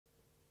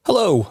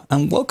Hello,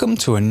 and welcome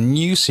to a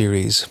new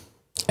series,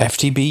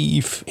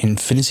 FTB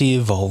Infinity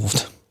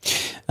Evolved.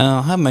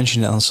 I have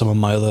mentioned it on some of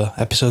my other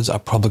episodes.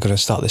 I'm probably going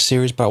to start this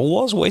series, but I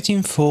was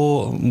waiting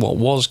for what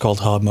was called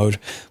hard mode,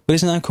 but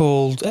is now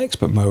called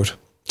expert mode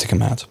to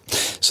come out.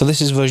 So this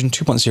is version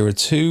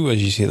 2.02,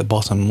 as you see at the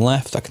bottom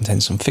left. That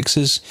contains some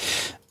fixes,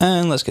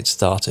 and let's get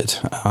started.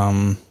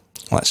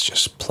 Let's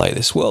just play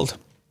this world.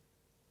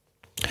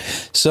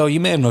 So you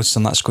may have noticed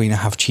on that screen I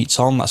have cheats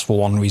on. That's for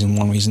one reason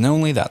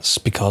only. That's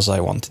because I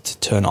wanted to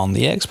turn on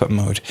the expert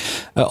mode.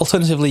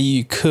 Alternatively,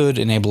 you could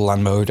enable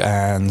land mode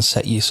and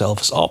set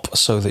yourself as op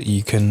so that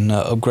you can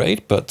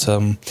upgrade, but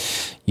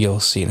you'll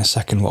see in a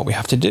second what we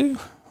have to do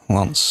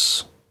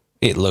once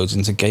it loads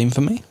into game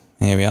for me.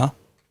 Here we are.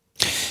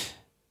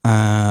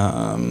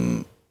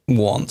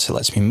 Once it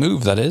lets me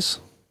move, that is.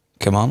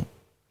 Come on.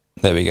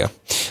 There we go.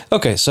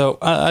 Okay, so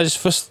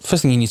first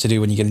thing you need to do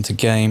when you get into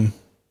game,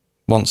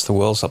 once the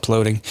world's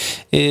uploading,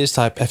 is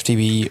type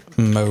FTB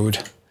mode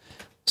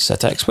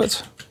set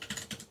expert.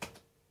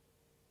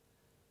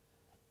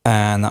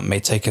 And that may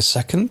take a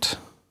second.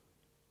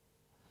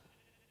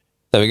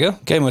 There we go,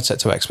 game mode set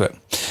to expert.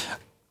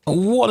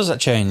 What does that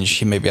change?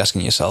 You may be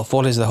asking yourself,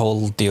 what is the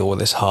whole deal with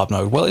this hard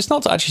mode? Well, it's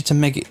not actually to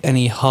make it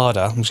any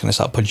harder. I'm just going to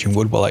start punching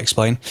wood while I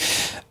explain.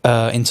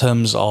 In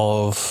terms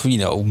of,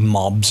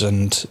 mobs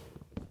and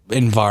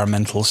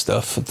environmental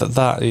stuff,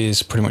 that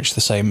is pretty much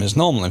the same as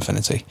normal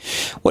Infinity.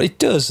 What it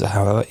does,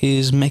 however,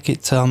 is make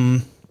it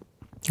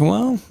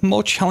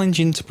more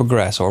challenging to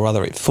progress, or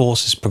rather it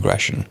forces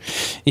progression.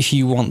 If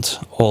you want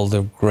all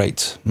the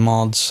great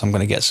mods, I'm going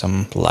to get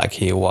some lag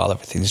here while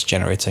everything's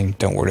generating.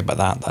 Don't worry about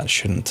that. That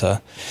shouldn't be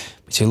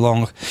too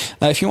long.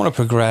 If you want to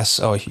progress,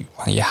 or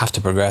you have to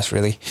progress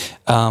really,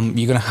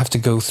 you're going to have to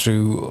go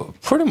through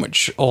pretty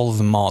much all of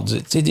the mods.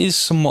 It is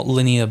somewhat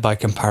linear by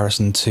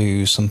comparison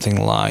to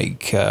something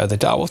like the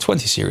Dark Wolf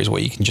 20 series,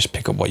 where you can just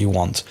pick up what you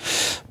want.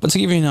 But to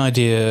give you an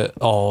idea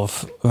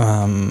of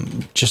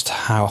just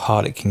how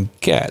hard it can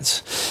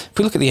get, if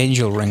we look at the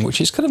Angel Ring,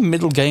 which is kind of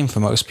middle game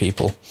for most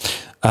people,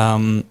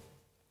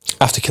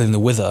 after killing the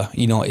Wither,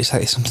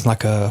 it's something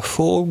like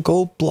 4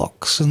 gold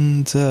blocks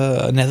and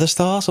a nether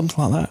star,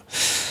 something like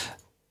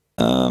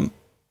that.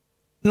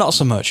 Not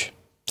so much.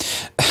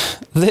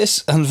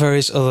 This and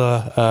various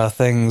other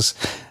things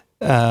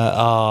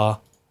are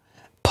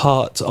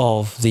part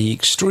of the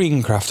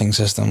extreme crafting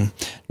system.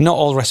 Not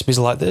all recipes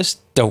are like this,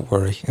 don't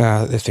worry.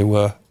 If they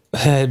were,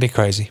 it'd be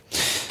crazy.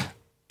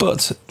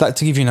 But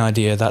to give you an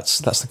idea, that's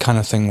the kind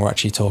of thing we're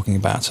actually talking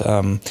about.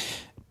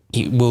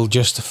 It will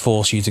just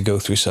force you to go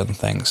through certain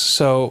things.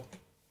 So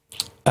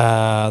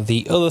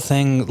the other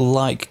thing,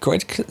 like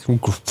Greg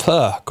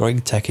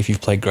Tech, if you've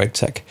played Greg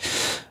Tech,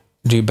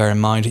 do bear in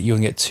mind you'll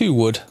get 2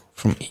 wood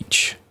from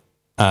each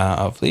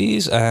of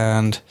these,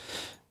 and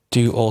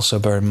do also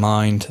bear in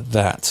mind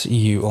that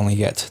you only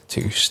get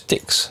 2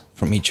 sticks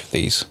from each of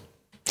these.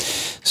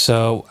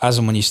 So as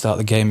and when you start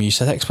the game, you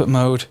set expert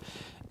mode,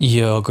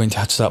 you're going to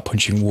have to start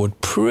punching wood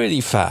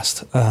pretty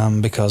fast,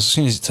 because as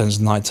soon as it turns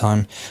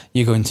nighttime,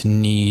 you're going to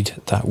need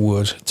that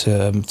wood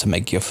to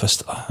make your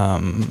first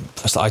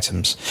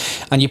items,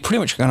 and you're pretty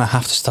much going to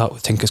have to start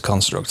with Tinker's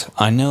Construct.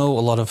 I know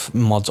a lot of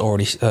mods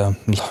already, a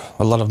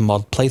lot of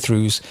mod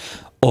playthroughs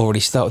already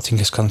start with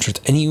Tinker's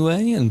Construct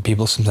anyway, and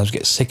people sometimes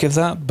get sick of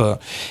that.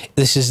 But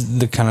this is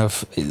the kind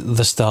of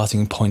the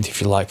starting point, if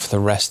you like, for the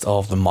rest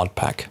of the mod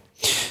pack.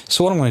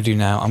 So what I'm going to do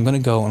now, I'm going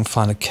to go and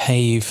find a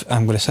cave.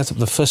 I'm going to set up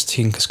the first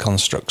Tinker's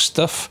Construct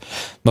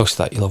stuff. Most of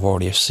that you'll have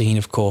already seen,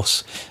 of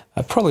course,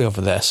 probably over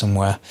there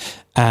somewhere.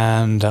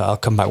 And I'll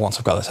come back once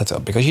I've got that set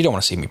up, because you don't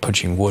want to see me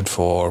punching wood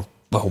for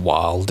a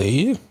while, do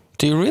you?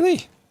 Do you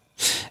really?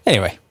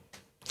 Anyway,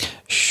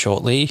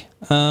 shortly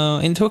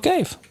into a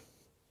cave.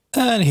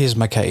 And here's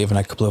my cave and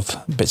a couple of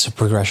bits of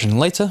progression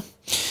later.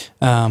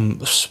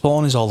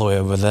 Spawn is all the way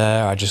over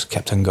there. I just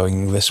kept on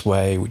going this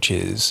way, which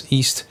is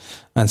east,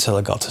 until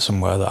I got to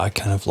somewhere that I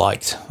kind of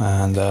liked,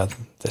 and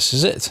this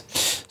is it.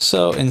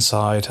 So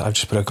inside, I've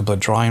just put a couple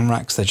of drying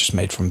racks. They're just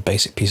made from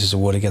basic pieces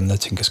of wood. Again, the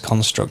Tinker's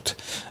Construct,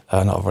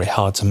 not very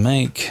hard to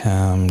make.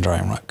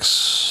 Drying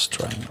racks.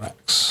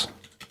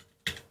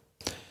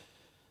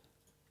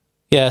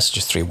 Yes,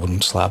 just 3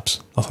 wooden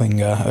slabs.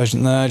 Nothing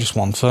urgent there, just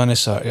 1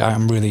 furnace.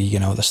 I'm really,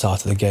 at the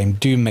start of the game.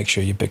 Do make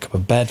sure you pick up a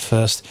bed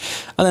first,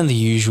 and then the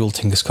usual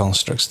Tinker's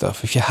Construct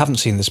stuff. If you haven't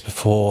seen this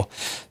before,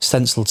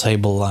 Stencil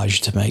Table allows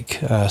you to make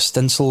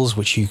stencils,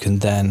 which you can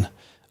then,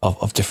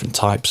 of different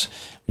types,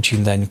 which you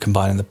can then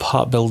combine in the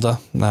part builder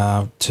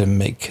to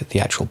make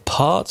the actual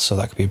part. So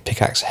that could be a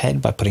pickaxe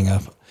head by putting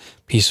a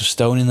piece of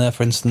stone in there,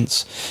 for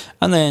instance,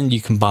 and then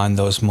you combine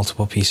those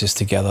multiple pieces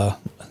together,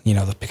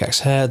 the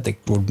pickaxe head, the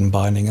wooden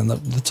binding, and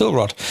the tool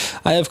rod.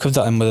 I have covered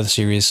that in other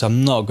series, so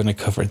I'm not going to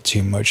cover it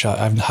too much.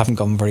 I haven't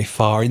gone very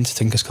far into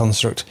Tinker's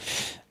Construct.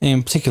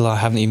 In particular, I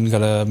haven't even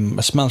got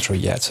a smelter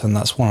yet, and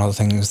that's one of the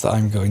things that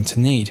I'm going to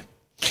need.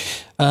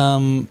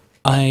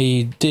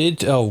 I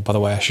did, by the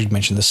way, I should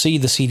mention the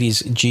seed. The seed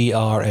is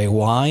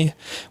Gray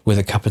with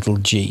a capital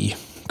G,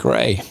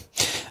 grey.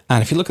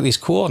 And if you look at these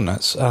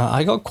coordinates,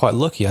 I got quite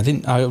lucky. I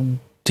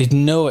did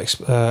no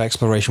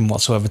exploration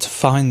whatsoever to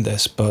find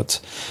this, but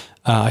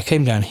I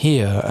came down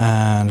here,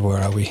 and where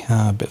are we?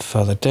 A bit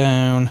further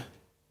down.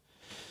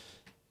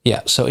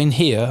 Yeah, so in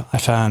here I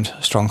found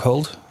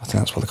Stronghold, I think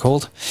that's what they're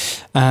called,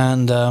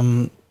 and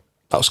that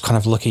was kind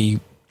of lucky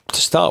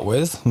to start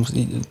with.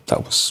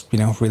 That was, you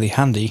know, really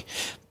handy.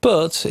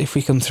 But if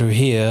we come through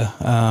here,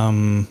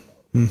 down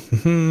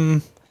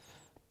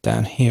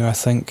here I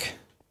think,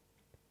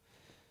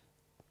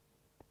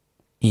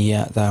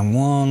 yeah, down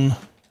one,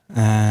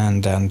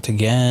 and down it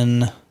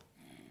again.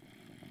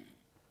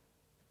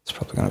 It's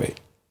probably going to be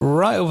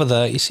right over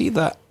there. You see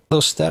that,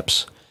 those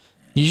steps?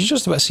 You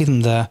just about see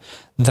them there.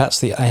 That's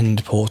the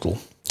end portal.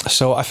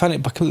 So I found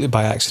it completely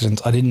by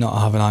accident. I did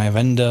not have an Eye of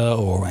Ender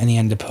or any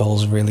Ender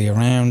Pearls really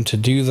around to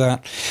do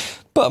that.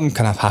 But I'm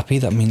kind of happy.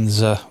 That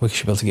means we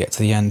should be able to get to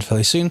the end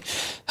fairly soon.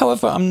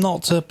 However, I'm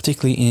not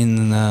particularly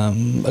in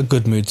a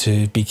good mood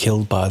to be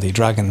killed by the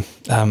dragon.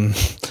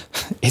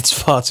 It's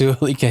far too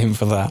early game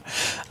for that.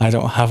 I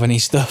don't have any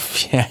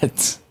stuff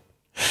yet.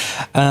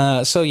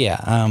 So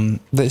yeah,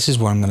 this is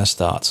where I'm going to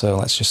start. So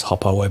let's just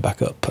hop our way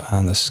back up.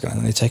 And this is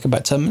going to take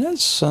about 10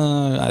 minutes.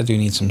 I do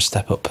need some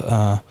step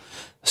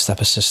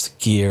assist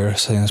gear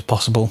as soon as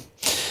possible.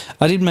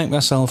 I did make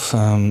myself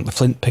a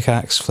flint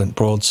pickaxe, flint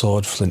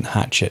broadsword, flint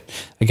hatchet.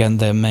 Again,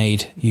 they're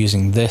made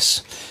using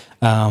this.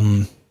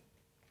 I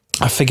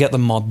forget the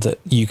mod that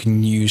you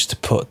can use to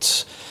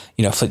put,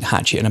 you know, flint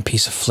hatchet and a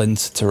piece of flint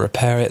to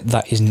repair it.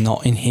 That is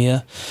not in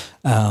here.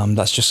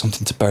 That's just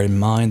something to bear in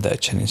mind. They're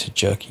changing to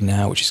jerky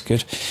now, which is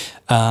good.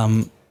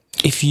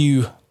 If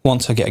you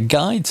want to get a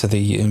guide to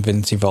the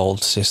Infinity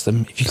Evolved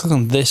system, if you click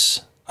on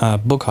this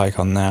book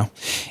icon now,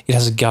 it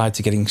has a guide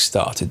to getting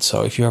started.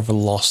 So if you're ever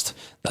lost,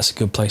 that's a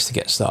good place to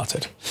get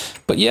started.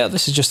 But yeah,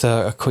 this is just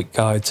a quick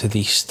guide to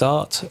the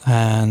start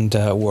and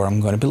where I'm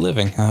going to be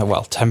living.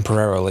 Well,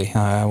 temporarily.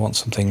 I want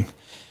something.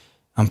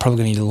 I'm probably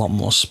going to need a lot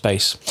more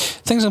space.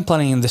 Things I'm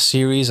planning in this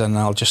series, and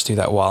I'll just do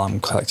that while I'm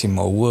collecting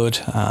more wood.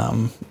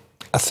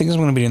 I think I'm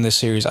going to be in this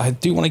series. I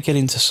do want to get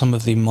into some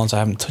of the mods I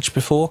haven't touched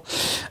before,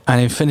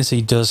 and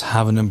Infinity does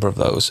have a number of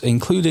those,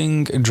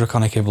 including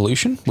Draconic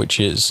Evolution, which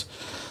is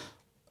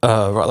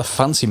a rather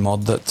fancy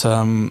mod that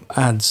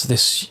adds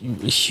this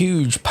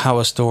huge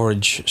power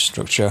storage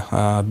structure,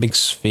 big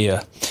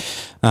sphere.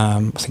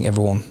 I think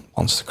everyone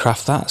wants to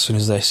craft that as soon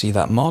as they see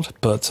that mod,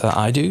 but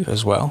I do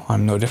as well.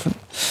 I'm no different.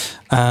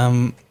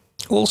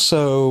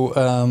 Also,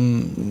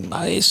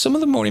 some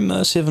of the more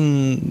immersive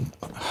and,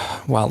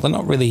 well, they're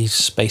not really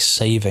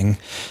space-saving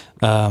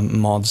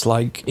mods,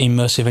 like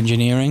Immersive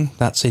Engineering,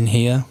 that's in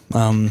here.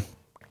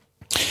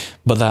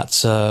 But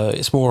that's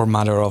it's more a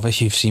matter of,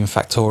 if you've seen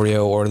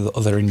Factorio or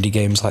other indie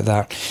games like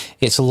that,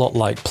 it's a lot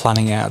like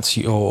planning out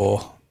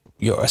your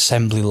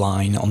assembly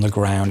line on the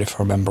ground, if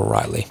I remember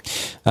rightly.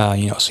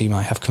 You know, so you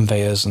might have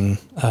conveyors and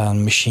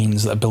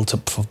machines that are built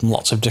up from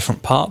lots of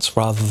different parts,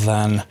 rather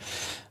than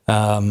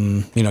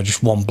you know,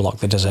 just one block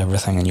that does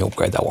everything and you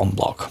upgrade that one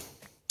block.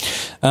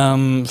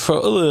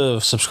 For other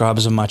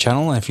subscribers of my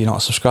channel, if you're not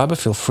a subscriber,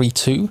 feel free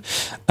to.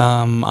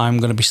 I'm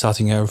going to be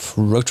starting a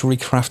rotary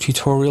craft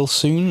tutorial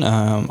soon.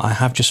 I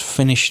have just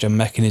finished a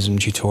mechanism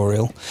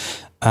tutorial.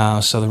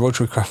 So the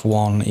rotary craft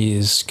one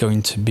is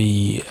going to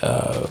be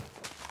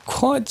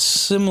quite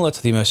similar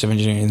to the immersive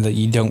engineering, in that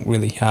you don't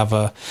really have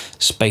a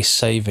space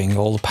saving.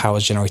 All the power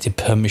is generated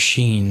per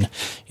machine.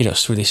 You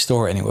don't really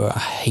store it anywhere. I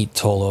hate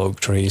tall oak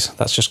trees.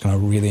 That's just going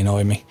to really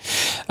annoy me.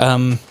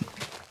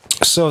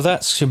 So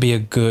that should be a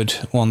good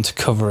one to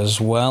cover as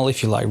well,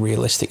 if you like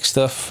realistic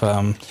stuff.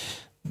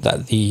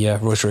 That the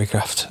rotary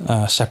craft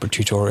separate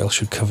tutorial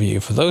should cover you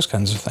for those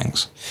kinds of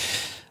things.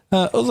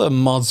 Other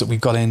mods that we've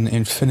got in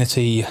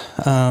Infinity,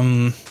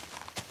 well,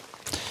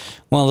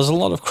 there's a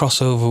lot of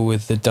crossover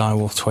with the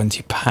Direwolf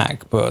 20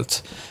 pack,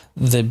 but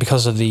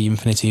because of the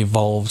Infinity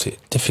Evolved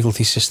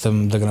difficulty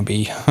system, they're going to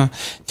be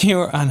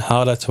newer and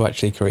harder to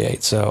actually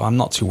create, so I'm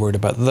not too worried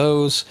about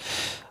those.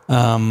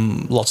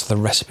 Lots of the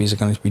recipes are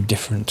going to be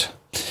different.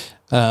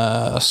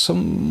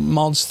 Some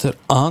mods that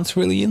aren't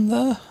really in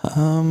there.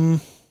 I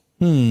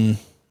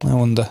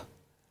wonder.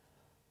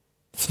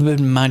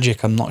 Forbidden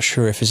Magic, I'm not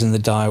sure if it's in the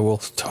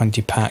Direwolf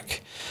 20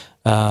 pack.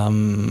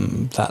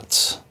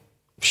 That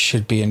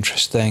should be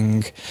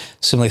interesting.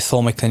 Similarly,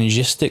 Thormic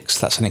Logistics,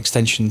 that's an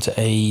extension to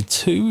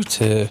A2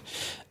 to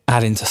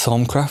add into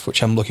Thormcraft,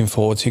 which I'm looking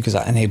forward to, because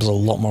that enables a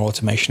lot more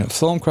automation of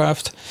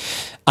Thormcraft.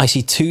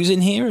 IC2's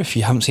in here. If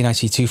you haven't seen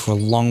IC2 for a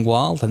long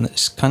while, then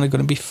it's kind of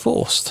going to be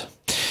forced,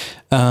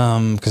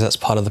 because that's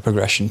part of the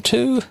progression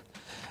too.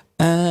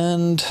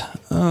 And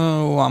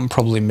oh, I'm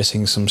probably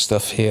missing some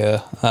stuff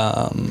here.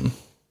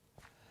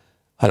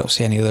 I don't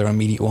see any other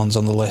immediate ones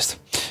on the list.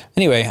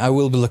 Anyway, I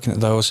will be looking at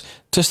those.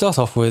 To start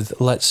off with,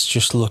 let's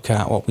just look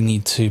at what we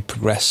need to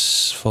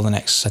progress for the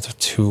next set of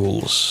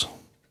tools.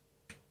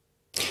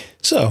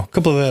 So, a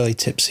couple of early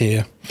tips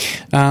here.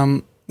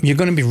 You're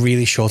going to be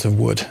really short of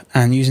wood,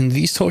 and using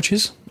these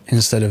torches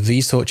instead of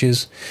these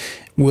torches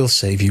will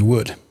save you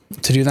wood.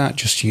 To do that,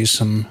 just use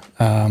some,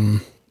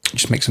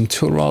 just make some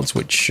tool rods,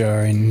 which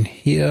are in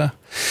here,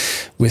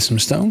 with some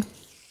stone.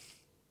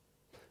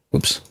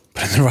 Whoops,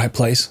 Put it in the right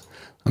place.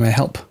 That may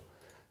help.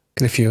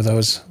 Get a few of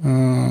those.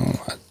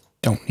 I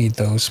don't need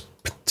those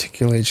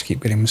particularly. Just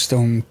keep getting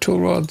stone tool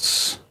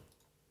rods.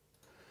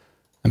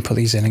 And put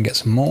these in and get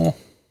some more.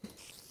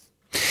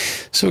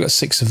 So we've got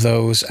 6 of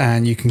those,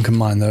 and you can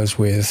combine those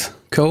with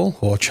coal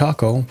or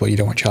charcoal, but you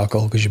don't want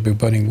charcoal because you'll be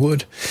burning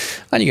wood,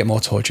 and you get more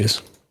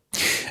torches.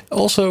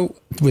 Also,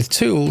 with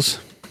tools,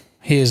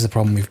 here's the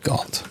problem we've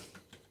got.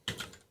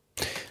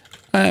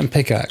 And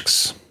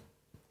pickaxe.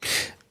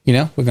 You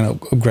know, we're going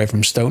to upgrade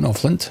from stone or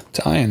flint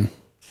to iron.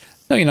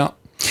 No, you're not.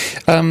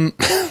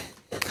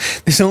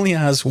 This only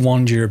has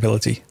 1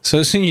 durability, so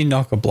as soon as you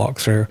knock a block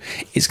through,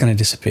 it's going to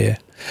disappear.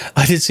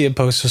 I did see a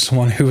post of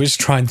someone who was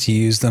trying to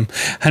use them,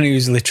 and he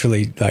was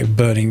literally like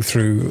burning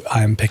through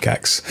iron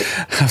pickaxe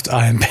after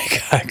iron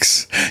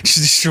pickaxe, just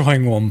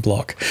destroying 1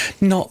 block.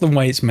 Not the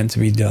way it's meant to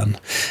be done.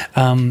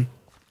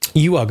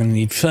 You are going to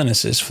need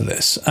furnaces for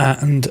this,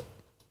 and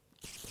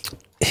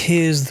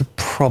here's the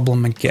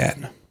problem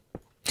again.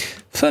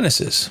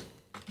 Furnaces.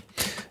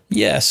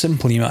 Yeah,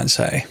 simple, you might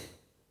say.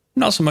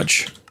 Not so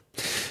much.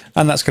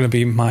 And that's going to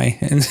be my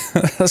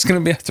that's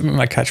going to be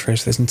my catchphrase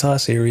for this entire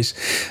series.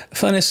 A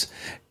furnace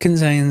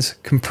contains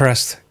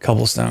compressed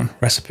cobblestone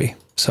recipe.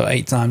 So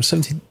 8 times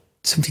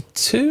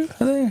 72,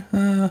 are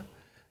they?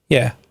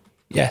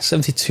 Yeah,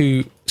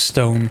 72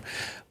 stone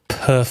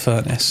per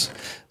furnace.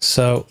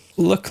 So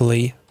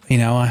luckily, you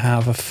know, I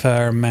have a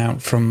fair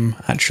amount from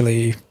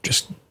actually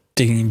just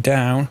digging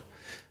down.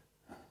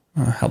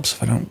 Helps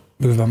if I don't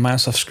move my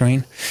mouse off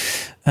screen.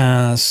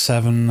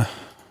 7.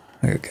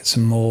 I'll get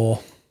some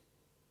more.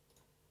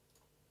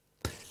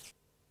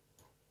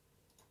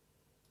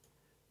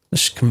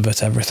 Just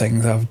convert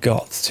everything that I've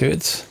got to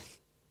it.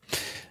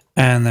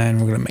 And then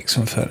we're going to make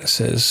some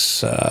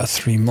furnaces,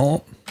 3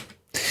 more.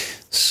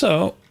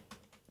 So,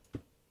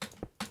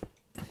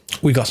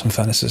 we got some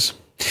furnaces.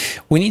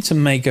 We need to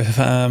make a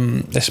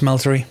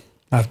smeltery.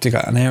 I have to dig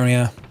out an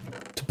area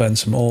to burn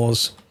some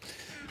ores.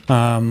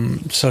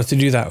 So to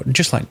do that,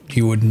 just like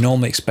you would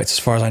normally expect as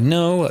far as I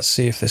know, let's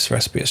see if this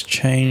recipe has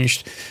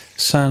changed.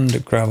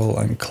 Sand, gravel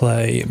and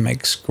clay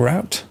makes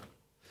grout.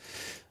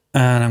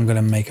 And I'm going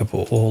to make up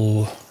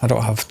all... I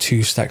don't have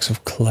 2 stacks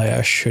of clay.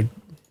 I should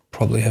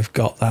probably have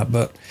got that,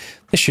 but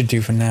this should do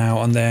for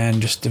now. And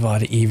then just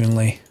divide it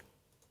evenly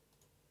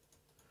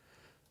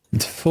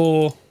into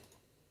 4.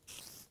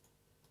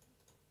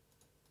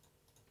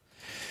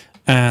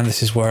 And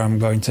this is where I'm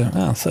going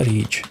to... 30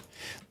 each.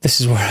 This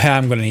is where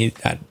I'm going to need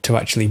to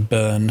actually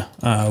burn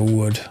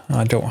wood.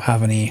 I don't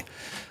have any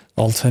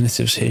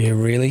alternatives here,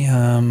 really.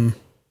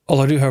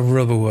 Although I do have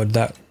rubber wood.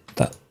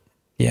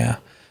 Yeah.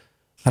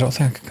 I don't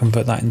think I can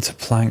convert that into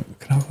plank.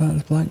 Can I convert that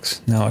into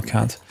planks? No, I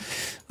can't.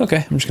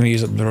 Okay, I'm just going to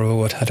use up the rubber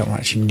wood. I don't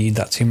actually need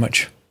that too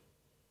much.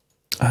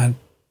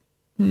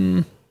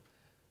 Coal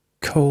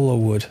or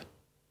wood?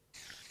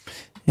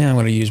 Yeah, I'm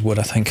going to use wood,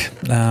 I think.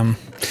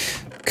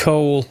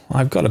 Coal,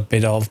 I've got a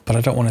bit of, but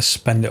I don't want to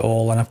spend it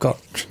all. And I've got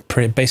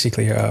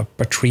basically a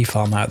tree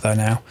farm out there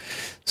now.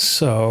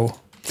 So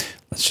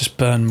let's just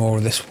burn more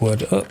of this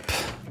wood up.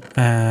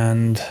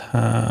 And...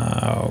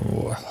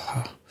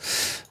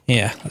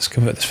 yeah, let's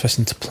convert this first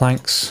into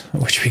planks,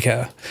 which we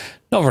get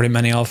not very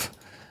many of,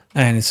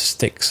 and into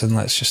sticks, and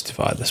let's just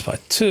divide this by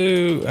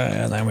 2,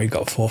 and then we've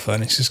got 4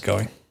 furnaces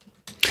going.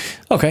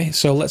 Okay,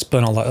 so let's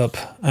burn all that up,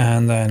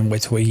 and then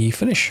wait till we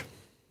finish.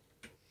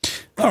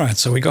 Alright,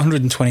 so we got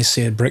 120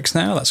 seared bricks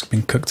now, that's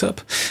been cooked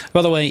up.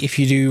 By the way, if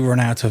you do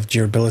run out of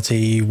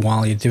durability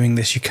while you're doing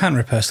this, you can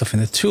repair stuff in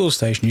the tool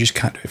station, you just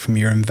can't do it from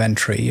your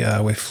inventory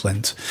with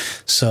flint.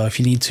 So if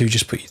you need to,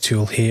 just put your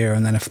tool here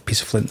and then a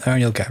piece of flint there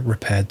and you'll get a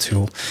repaired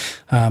tool.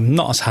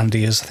 Not as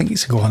handy as, I think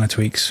it's a Guana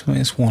Tweaks,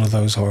 it's one of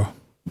those or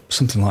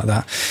something like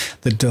that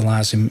that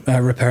allows him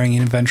repairing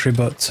in inventory,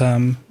 but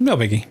no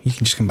biggie, you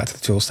can just come back to the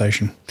tool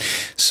station.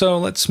 So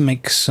let's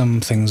make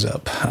some things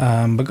up.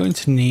 We're going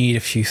to need a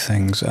few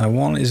things.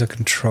 One is a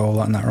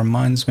controller, and that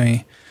reminds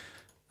me,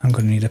 I'm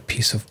going to need a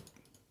piece of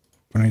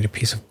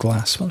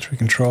glass. Smeltery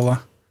controller.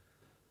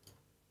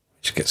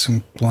 Just get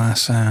some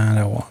glass, and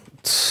I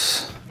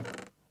want,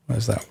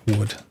 where's that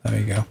wood? There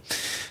you go.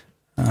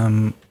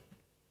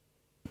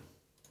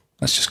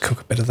 Let's just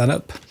cook a bit of that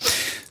up.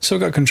 So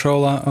we've got a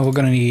controller. We're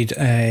going to need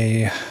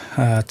a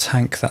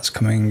tank that's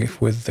coming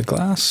with the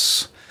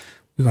glass.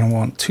 We're going to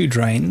want 2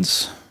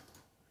 drains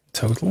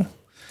total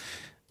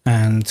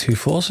and 2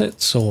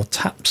 faucets, or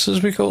taps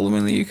as we call them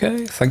in the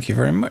UK. Thank you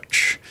very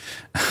much.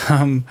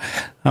 I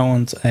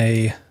want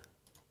a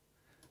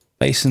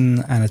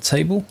basin and a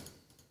table.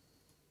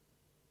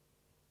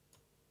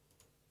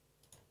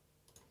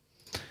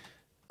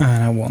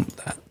 And I want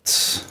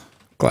that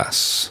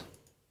glass.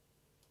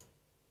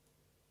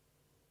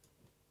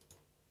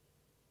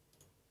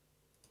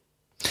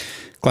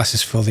 Glass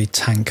is for the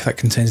tank that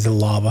contains the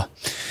lava.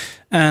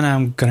 And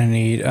I'm going to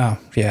need... oh,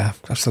 yeah,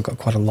 I've still got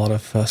quite a lot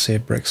of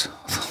seared bricks.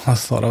 I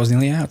thought I was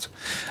nearly out.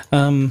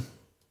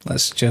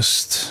 Let's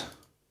just...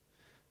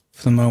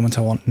 for the moment,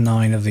 I want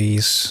 9 of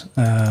these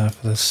for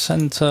the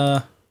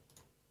center.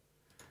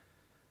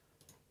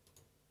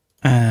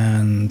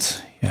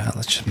 And yeah,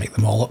 let's just make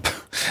them all up.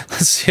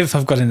 Let's see if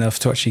I've got enough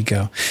to actually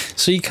go.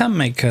 So you can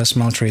make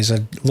smelteries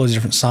at loads of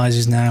different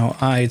sizes now.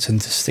 I tend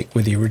to stick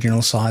with the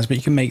original size, but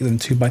you can make them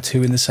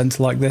 2x2 in the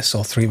center like this,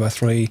 or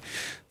 3x3,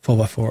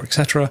 4x4,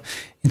 etc.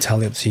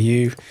 Entirely up to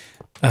you.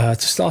 To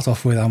start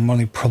off with, I'm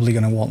only probably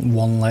going to want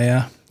one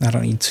layer. I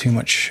don't need too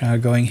much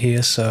going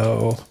here,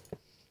 so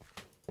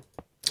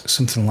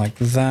something like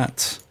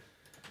that.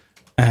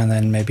 And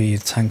then maybe a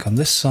tank on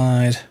this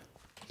side,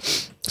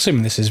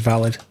 assuming this is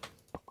valid.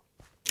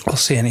 I'll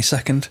see any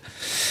second.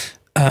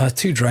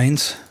 2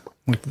 drains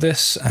like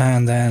this,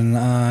 and then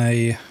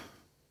I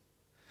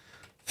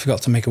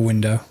forgot to make a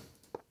window.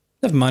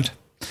 Never mind.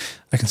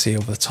 I can see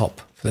over the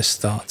top for this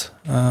start.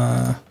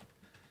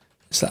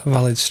 Is that a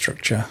valid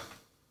structure?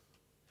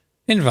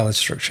 Invalid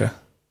structure.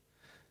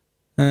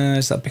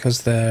 Is that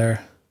because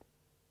they're...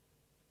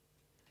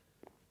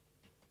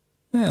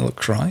 Yeah, it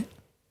looks right.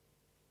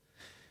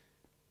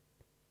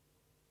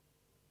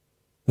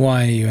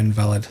 Why are you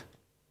invalid?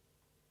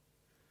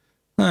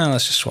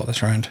 Let's just swap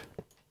this around.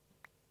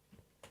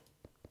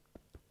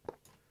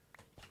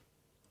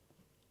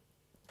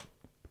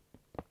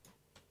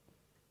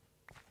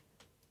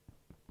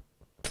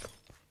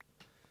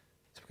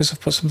 It's because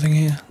I've put something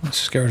here. Let's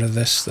just get rid of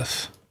this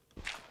stuff.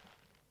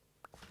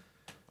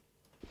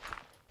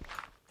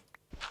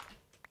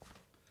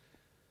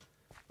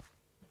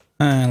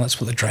 And let's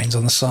put the drains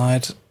on the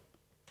side.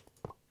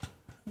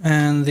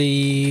 And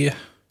the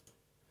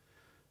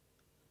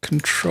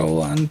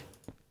control and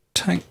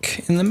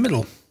tank in the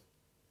middle.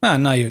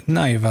 Now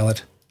you're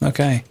valid.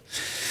 Okay.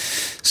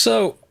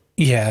 So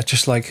yeah,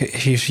 just like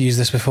if you've used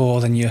this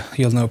before, then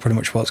you'll know pretty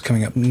much what's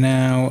coming up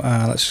now.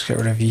 Let's just get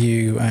rid of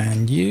you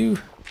and you.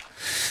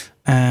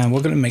 And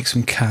we're going to make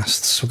some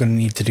casts. We're going to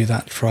need to do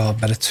that for our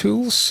better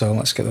tools. So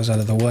let's get those out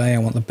of the way. I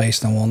want the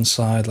basin on one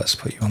side. Let's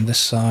put you on this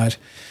side.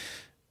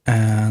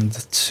 And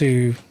the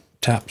 2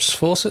 taps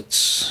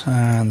faucets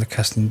and the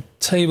casting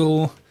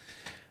table.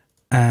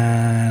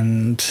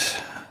 And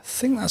I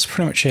think that's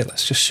pretty much it.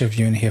 Let's just shove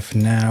you in here for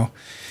now.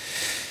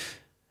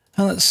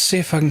 And let's see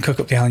if I can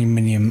cook up the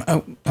aluminium.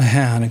 Oh,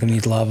 and I'm going to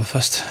need lava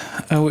first.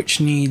 Which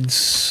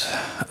needs...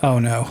 Oh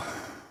no.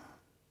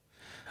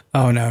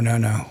 Oh no, no,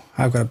 no.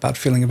 I've got a bad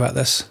feeling about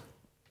this.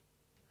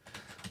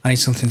 I need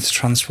something to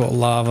transport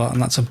lava,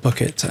 and that's a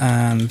bucket,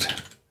 and...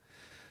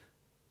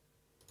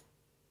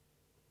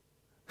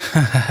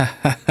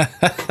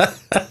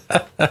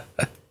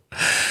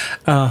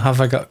 Oh, have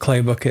I got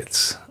clay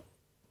buckets?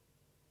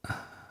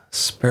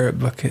 Spirit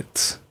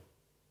buckets.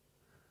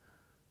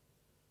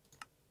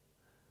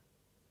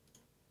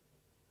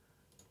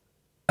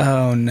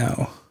 Oh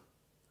no.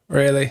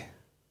 Really?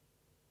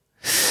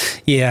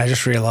 Yeah, I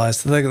just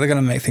realised they're going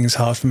to make things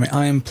hard for me.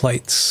 Iron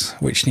plates,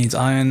 which needs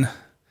iron,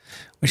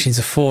 which needs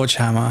a forge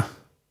hammer,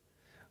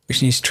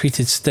 which needs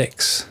treated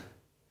sticks,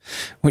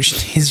 which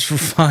needs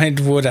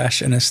refined wood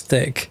ash and a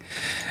stick,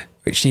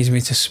 which needs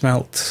me to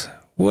smelt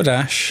wood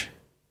ash,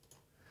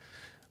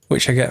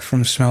 which I get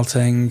from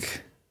smelting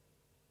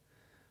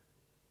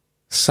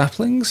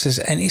saplings. Is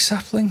any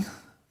sapling?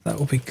 That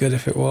would be good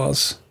if it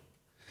was.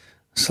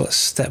 So let's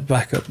step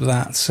back up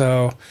that.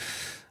 So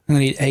I'm going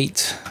to need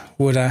 8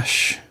 wood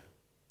ash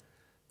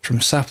from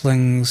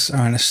saplings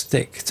and a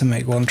stick to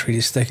make 1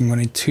 treated stick. I'm going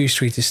to need 2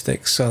 treated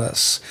sticks, so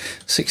that's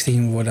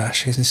 16 wood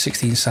ash and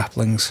 16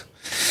 saplings.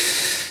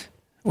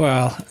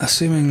 Well,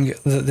 assuming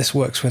that this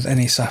works with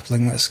any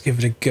sapling, let's give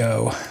it a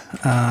go.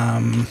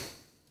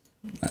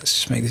 Let's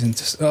just make this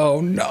into... Oh,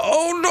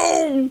 no,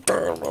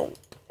 no!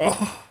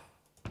 Oh.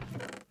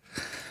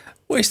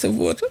 Waste of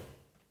wood.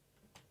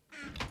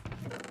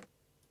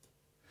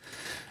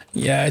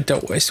 Yeah,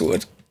 don't waste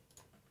wood.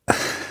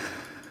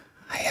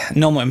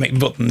 Normally I make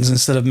buttons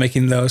instead of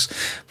making those,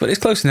 but it's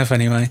close enough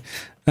anyway.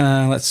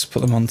 Let's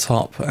put them on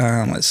top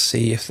and let's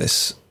see if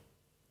this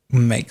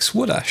makes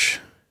wood ash.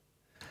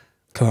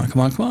 Come on,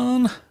 come on, come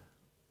on.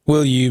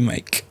 Will you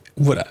make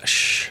wood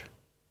ash?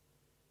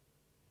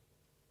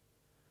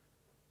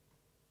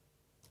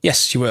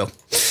 Yes, you will.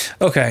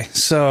 Okay,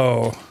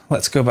 so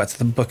let's go back to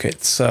the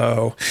bucket.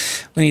 So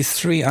we need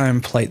 3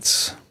 iron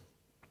plates.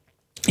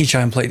 Each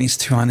iron plate needs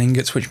 2 iron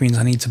ingots, which means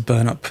I need to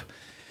burn up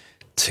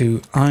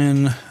 2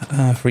 iron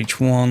for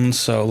each one.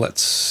 So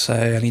let's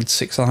say I need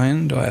 6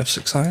 iron. Do I have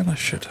 6 iron? I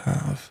should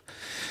have.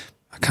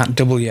 I can't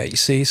double yet, you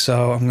see,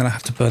 so I'm going to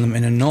have to burn them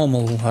in a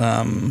normal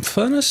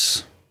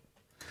furnace.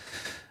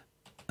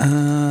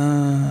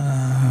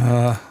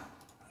 Let's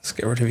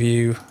get rid of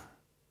you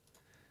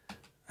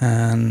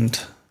and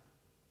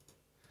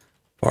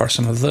borrow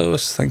some of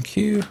those, thank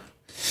you.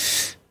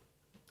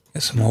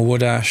 Get some more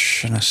wood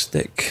ash and a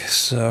stick.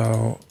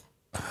 So,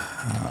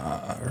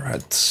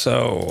 right,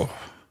 so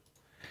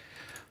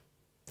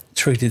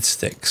treated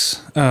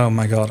sticks. Oh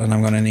my god, and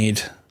I'm going to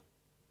need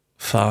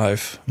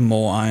 5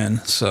 more iron,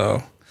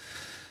 so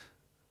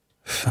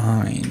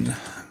fine.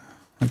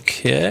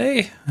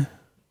 Okay.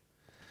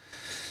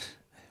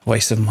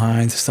 Waste of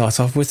mine to start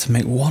off with to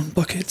make 1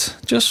 bucket.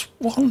 Just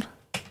 1.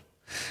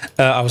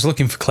 I was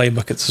looking for clay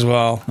buckets as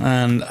well,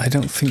 and I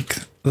don't think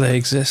they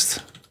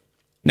exist.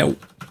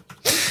 Nope.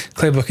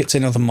 clay buckets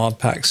in other mod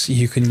packs,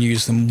 you can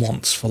use them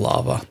once for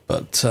lava,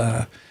 but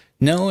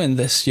no, in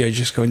this you're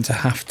just going to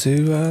have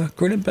to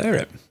grin and bear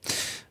it.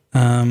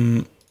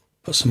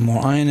 Put some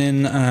more iron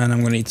in, and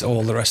I'm going to need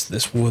all the rest of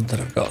this wood that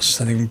I've got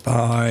standing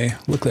by.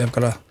 Luckily I've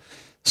got a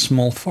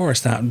small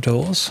forest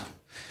outdoors.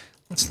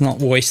 Let's not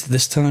waste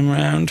this time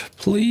round,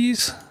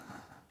 please.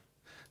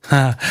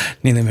 Ha,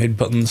 nearly made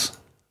buttons.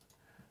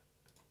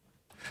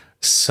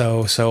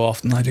 So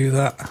often I do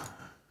that.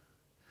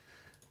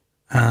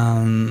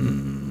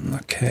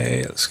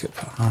 Okay, let's get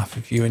half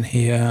of you in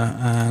here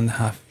and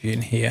half of you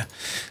in here.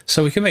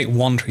 So we can make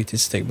one treated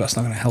stick, but that's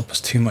not going to help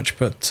us too much.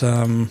 But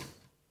where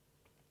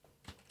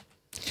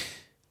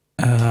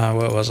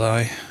was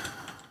I?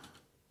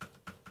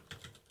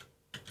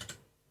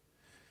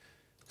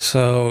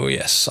 So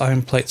yes,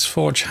 iron plates,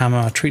 forge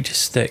hammer, treated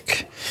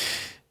stick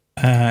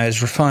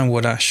is refined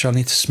wood ash. I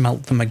need to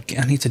smelt them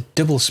again. I need to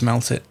double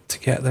smelt it to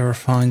get the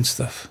refined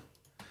stuff.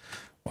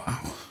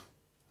 Wow.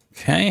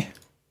 Okay.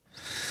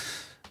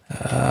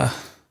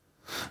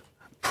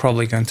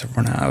 Probably going to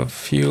run out of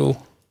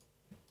fuel.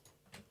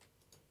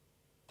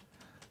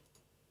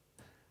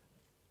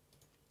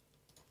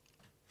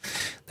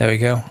 There we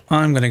go.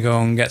 I'm going to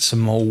go and get some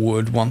more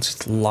wood once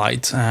it's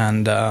light,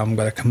 and I'm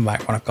going to come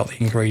back when I've got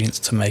the ingredients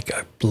to make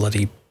a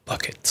bloody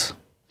bucket.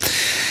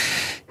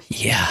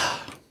 Yeah.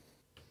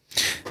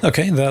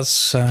 Okay,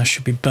 that's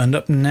should be burned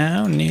up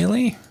now,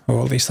 nearly.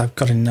 Or at least I've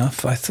got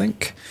enough, I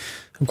think.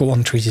 I've got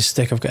one treated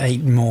stick, I've got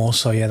 8 more,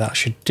 so yeah, that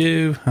should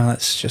do.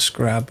 Let's just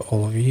grab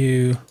all of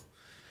you.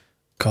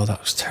 God,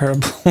 that was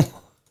terrible.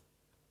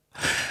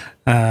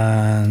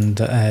 And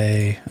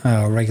a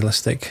regular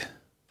stick.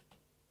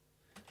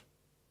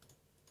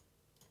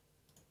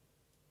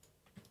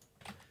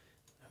 There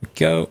we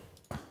go.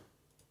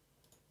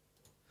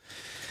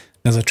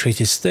 Another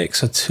treated stick,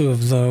 so 2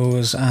 of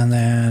those, and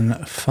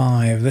then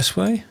 5 this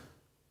way.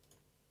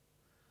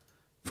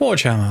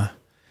 Forge hammer.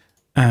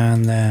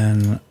 And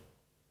then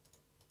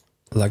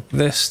like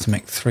this to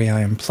make 3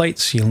 iron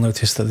plates. You'll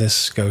notice that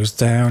this goes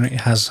down.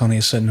 It has only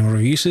a certain number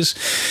of uses.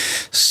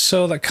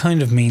 So that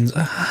kind of means,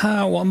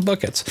 one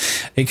bucket.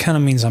 It kind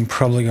of means I'm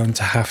probably going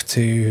to have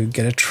to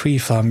get a tree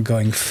farm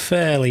going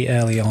fairly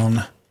early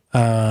on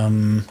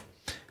to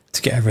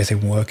get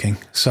everything working.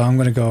 So I'm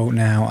going to go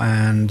now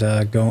and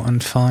go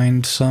and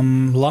find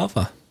some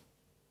lava.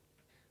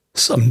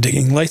 Some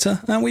digging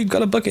later, and we've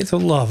got a bucket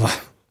of lava.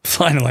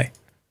 Finally.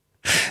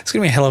 It's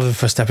going to be a hell of a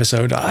first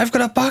episode. I've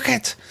got a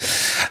bucket!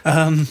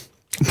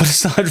 But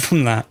aside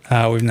from that,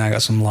 we've now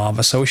got some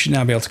lava, so we should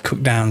now be able to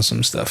cook down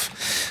some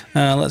stuff.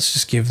 Let's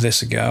just give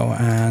this a go,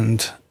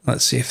 and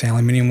let's see if the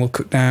aluminium will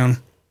cook down.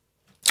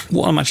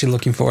 What I'm actually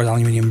looking for is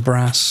aluminium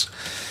brass,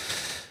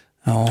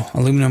 or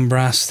aluminum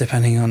brass,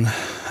 depending on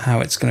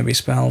how it's going to be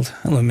spelled.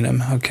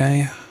 Aluminum,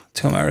 okay.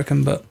 Too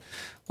American, but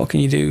what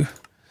can you do?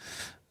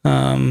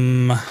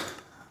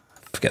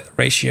 Forget the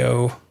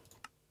ratio.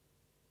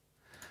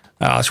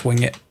 Let's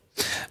wing it.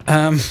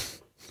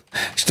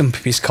 Just dump a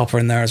piece of copper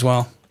in there as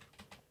well.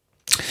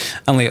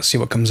 And let's see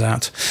what comes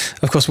out.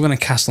 Of course, we're going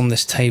to cast on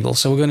this table,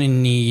 so we're going to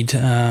need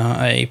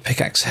a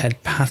pickaxe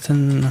head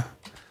pattern.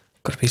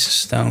 Got a piece of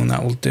stone,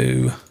 that will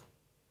do.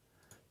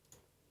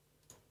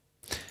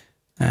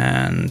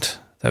 And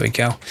there we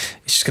go.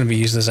 It's just going to be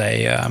used as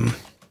a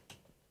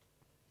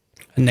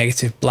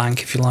negative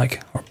blank, if you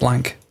like, or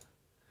blank.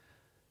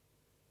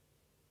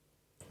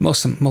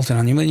 Molten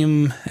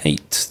aluminium,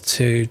 8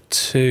 to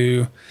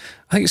 2.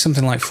 I think it's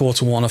something like 4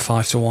 to 1 or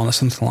 5 to 1 or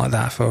something like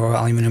that for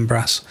aluminium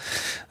brass.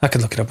 I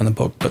could look it up in the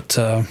book, but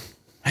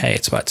hey,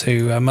 it's about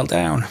to melt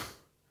down.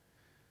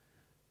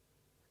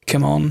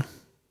 Come on.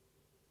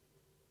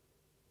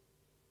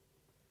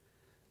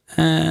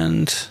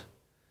 And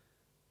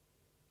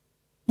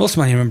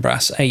molten aluminium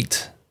brass,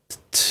 8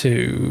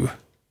 to...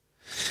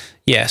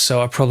 Yeah,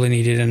 so I probably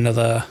needed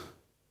another...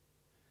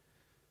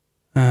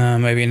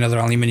 maybe another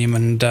aluminium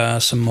and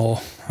some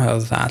more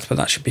of that, but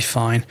that should be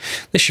fine.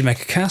 This should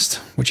make a cast,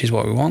 which is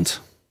what we want.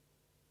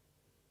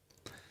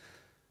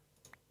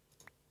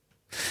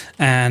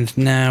 And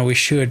now we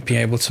should be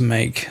able to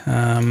make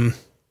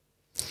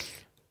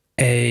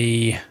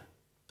a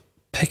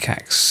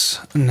pickaxe.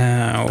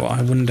 Now,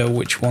 I wonder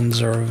which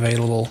ones are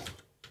available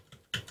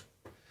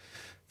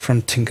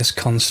from Tinker's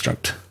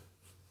Construct.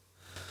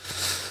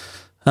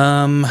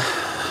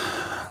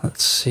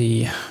 Let's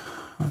see.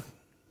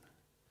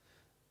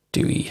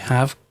 Do we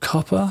have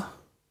copper?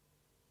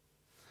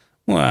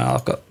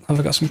 Well, have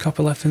I got some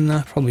copper left in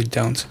there? Probably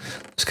don't.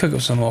 Let's cook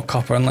up some more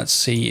copper and let's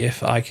see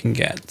if I can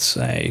get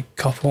a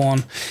copper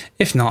one.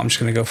 If not, I'm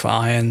just going to go for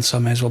iron, so I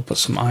may as well put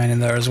some iron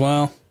in there as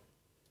well.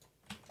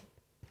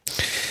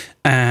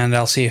 And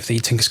I'll see if the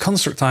Tinker's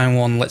Construct iron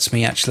one lets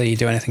me actually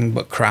do anything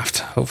but craft.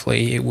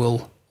 Hopefully it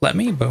will let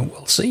me, but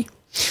we'll see.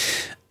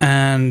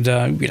 And,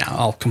 you know,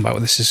 I'll come back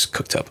when this is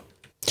cooked up.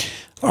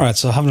 Alright,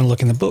 so having a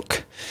look in the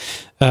book.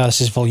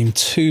 This is volume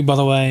 2, by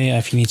the way,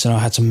 if you need to know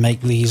how to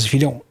make these. If you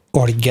don't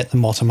already get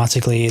them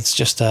automatically. It's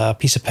just a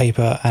piece of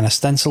paper and a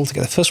stencil to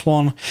get the first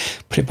one,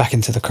 put it back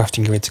into the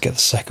crafting grid to get the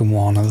second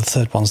one, and the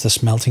third one's the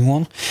smelting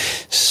one.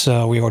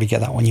 So we already get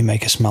that when you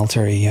make a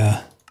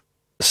smeltery.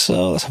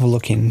 So let's have a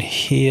look in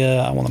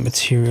here. I want the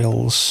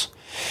materials.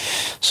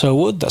 So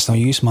wood, that's no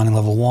use, mining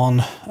level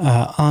 1.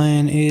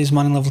 Iron is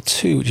mining level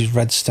 2, which is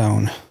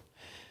redstone.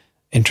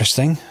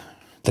 Interesting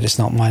that it's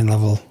not mining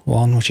level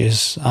 1, which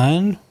is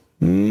iron.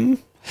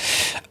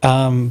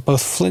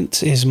 Both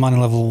flint is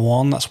mining level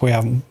 1, that's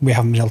where we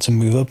haven't been able to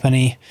move up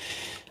any.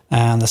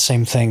 And the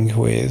same thing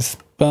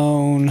with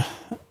bone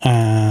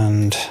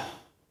and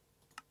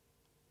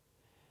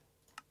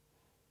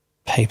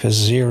paper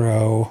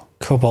 0.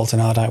 Cobalt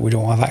and ardite we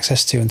don't have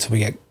access to until we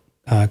get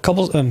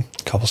cobblestone,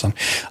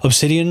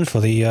 obsidian for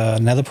the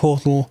nether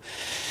portal.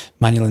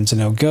 Manual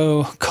no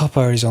go.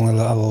 Copper is only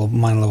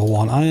mining level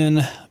 1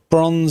 iron.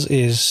 Bronze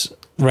is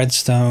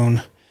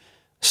redstone.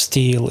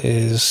 Steel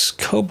is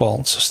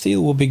cobalt, so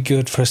steel will be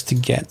good for us to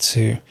get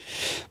to,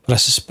 but I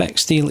suspect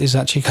steel is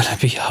actually going to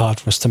be hard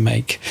for us to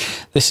make.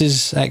 This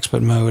is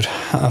expert mode,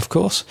 of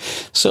course.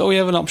 So we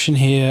have an option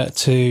here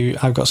to,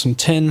 I've got some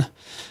tin,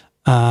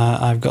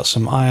 I've got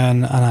some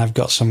iron, and I've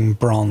got some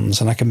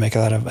bronze, and I can make it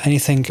out of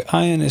anything.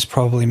 Iron is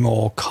probably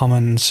more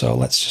common, so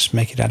let's just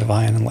make it out of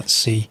iron and let's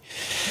see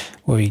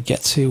where we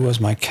get to. Where's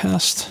my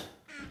cast?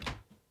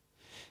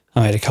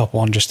 I made a couple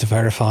one just to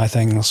verify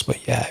things,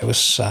 but yeah, it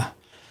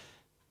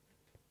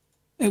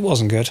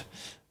wasn't good.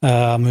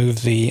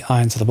 Move the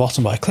iron to the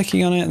bottom by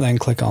clicking on it, then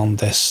click on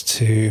this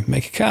to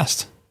make a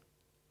cast.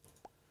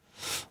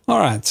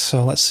 Alright,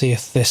 so let's see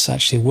if this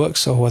actually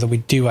works or whether we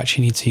do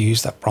actually need to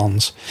use that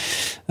bronze.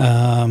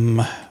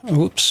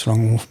 Oops,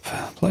 wrong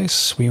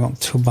place. We want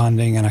tool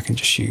binding, and I can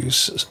just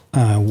use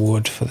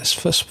wood for this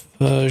first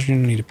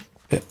version. Need a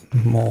bit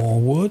more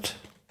wood.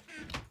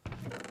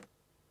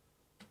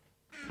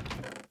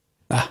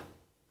 Ah,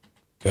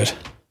 good.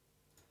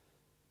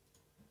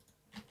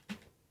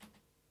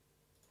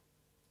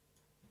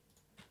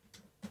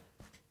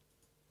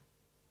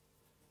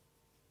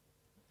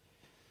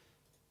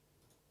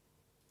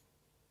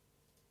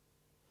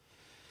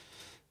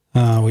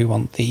 We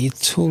want the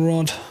tool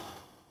rod.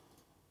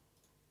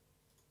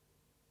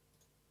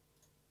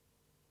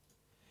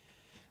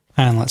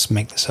 And let's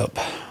make this up.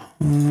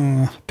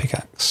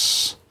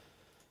 Pickaxe.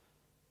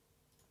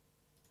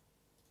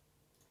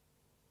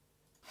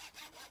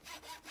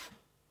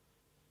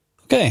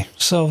 Okay,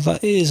 so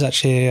that is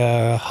actually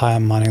a higher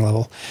mining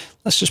level.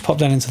 Let's just pop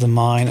down into the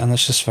mine and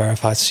let's just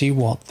verify, see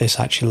what this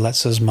actually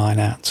lets us mine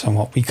out and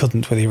what we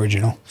couldn't with the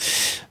original.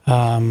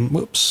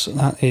 Whoops,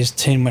 that is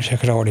tin, which I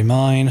could already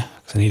mine,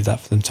 because I need that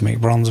for them to make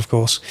bronze, of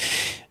course.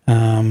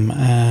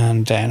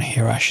 And down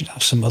here I should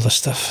have some other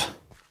stuff.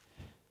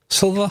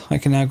 Silver I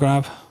can now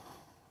grab,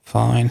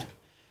 fine.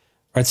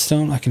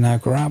 Redstone I can now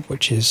grab,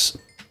 which is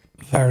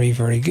very,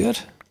 very good.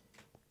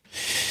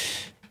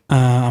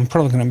 I'm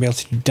probably going to be able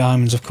to do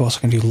diamonds, of course. I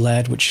can do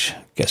lead, which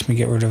gets me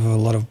get rid of a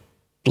lot of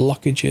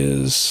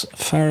blockages.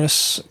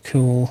 Ferrous,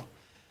 cool.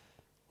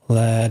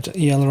 Lead,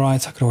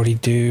 yellowite I could already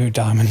do.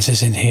 Diamonds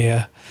is in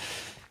here.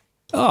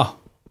 Oh,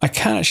 I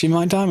can actually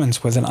mine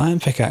diamonds with an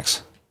iron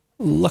pickaxe.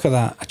 Look at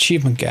that.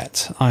 Achievement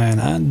get. Iron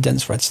and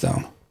dense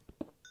redstone.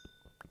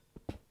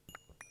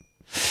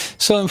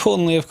 So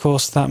importantly, of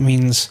course, that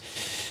means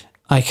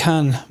I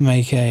can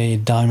make a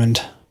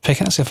diamond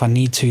pickaxe if I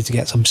need to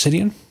get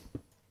obsidian.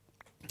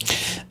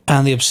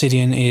 And the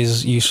obsidian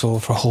is useful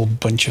for a whole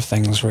bunch of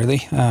things, really.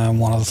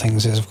 One of the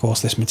things is, of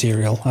course, this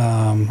material.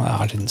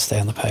 I didn't stay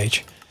on the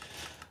page.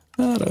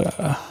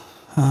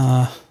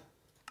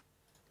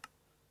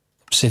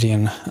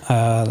 Obsidian,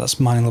 that's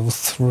mining level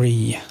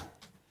 3.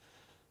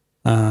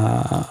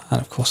 And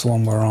of course the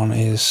one we're on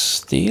is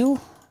steel.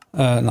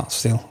 Not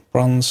steel,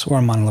 bronze. We're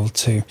on mining level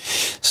 2.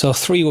 So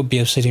 3 would be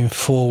obsidian,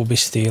 4 would be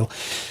steel.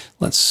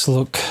 Let's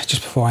look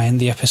just before I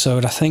end the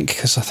episode, I think,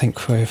 because I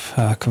think we've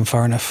come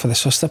far enough for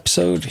this first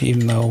episode,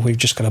 even though we've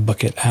just got a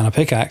bucket and a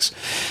pickaxe.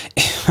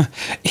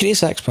 It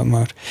is expert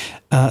mode.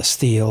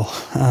 Steel.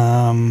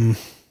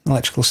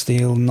 Electrical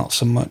steel, not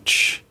so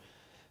much.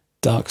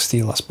 Dark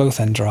steel, that's both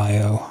Ender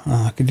IO.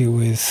 I could do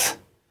with...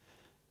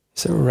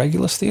 Is there a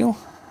regular steel?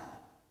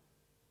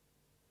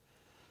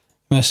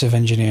 Immersive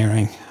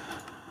engineering.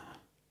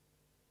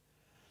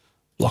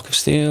 Block of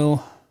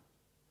steel.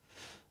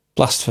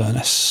 Blast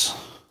furnace.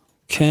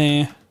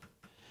 Okay.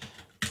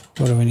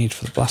 What do we need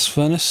for the blast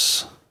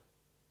furnace?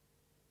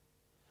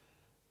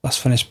 Blast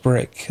furnace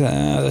brick.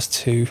 There's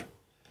 2.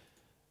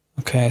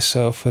 Okay,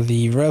 so for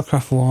the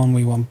railcraft one,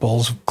 we want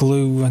balls of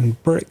glue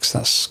and bricks.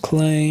 That's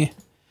clay.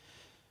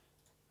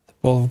 The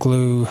ball of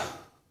glue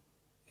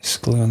is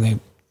glue on the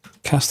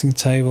casting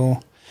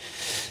table.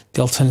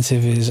 The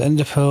alternative is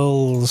ender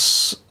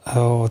pearls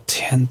or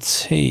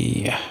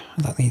TNT.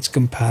 That needs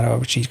gunpowder,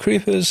 which needs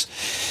creepers.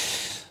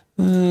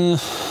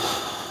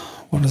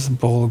 What is the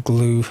ball of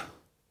glue?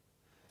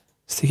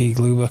 Sticky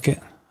glue bucket.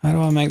 How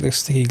do I make the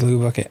sticky glue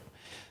bucket?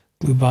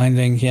 Glue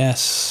binding,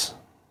 yes.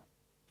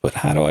 But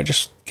how do I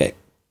just get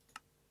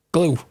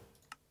glue?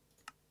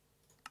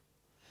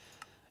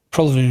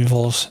 Probably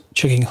involves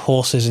chucking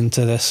horses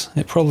into this.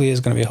 It probably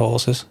is going to be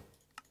horses.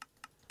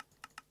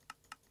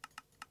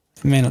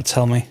 It may not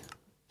tell me.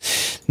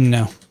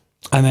 No.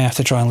 I may have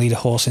to try and lead a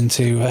horse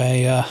into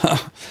a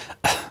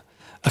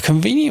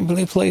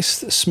conveniently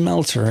placed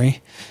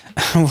smeltery,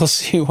 and we'll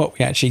see what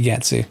we actually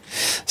get to.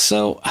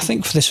 So I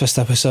think for this first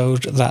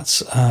episode,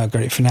 that's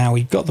great for now.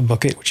 We've got the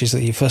bucket, which is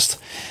the first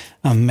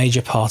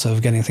major part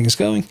of getting things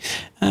going,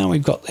 and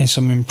we've got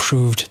some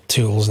improved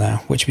tools now,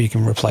 which we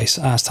can replace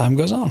as time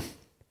goes on.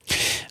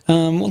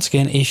 Once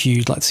again, if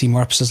you'd like to see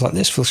more episodes like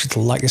this, feel free to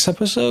like this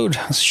episode,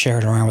 share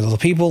it around with other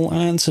people,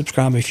 and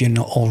subscribe if you're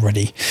not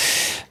already.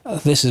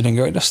 This has been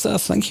Great Duster.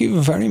 Thank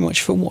you very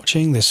much for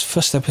watching this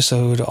first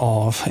episode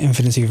of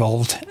Infinity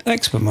Evolved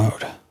Expert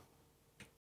Mode.